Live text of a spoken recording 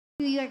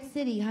New York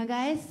City, huh,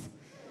 guys?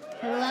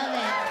 I love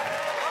it.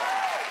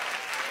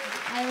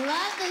 I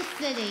love this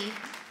city.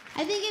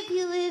 I think if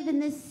you live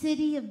in this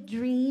city of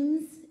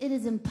dreams, it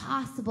is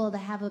impossible to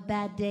have a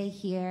bad day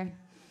here.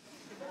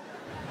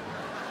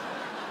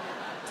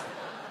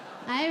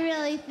 I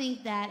really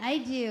think that. I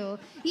do.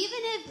 Even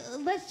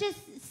if, let's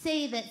just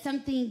say that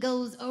something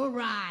goes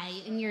awry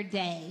in your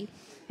day,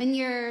 and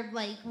you're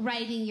like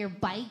riding your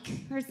bike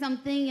or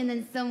something, and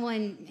then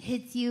someone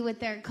hits you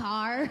with their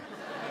car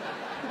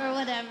or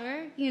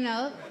whatever, you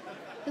know.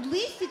 At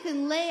least you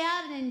can lay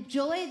out and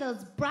enjoy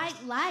those bright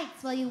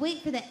lights while you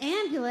wait for the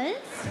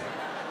ambulance.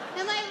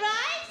 Am I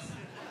right?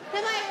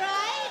 Am I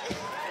right?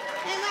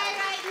 Am I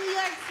right, New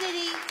York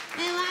City?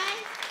 Am I?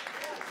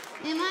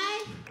 Am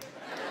I?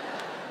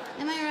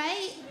 Am I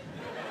right?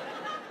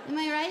 Am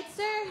I right,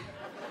 sir?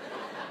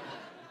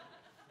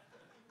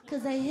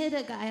 Because I hit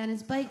a guy on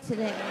his bike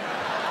today.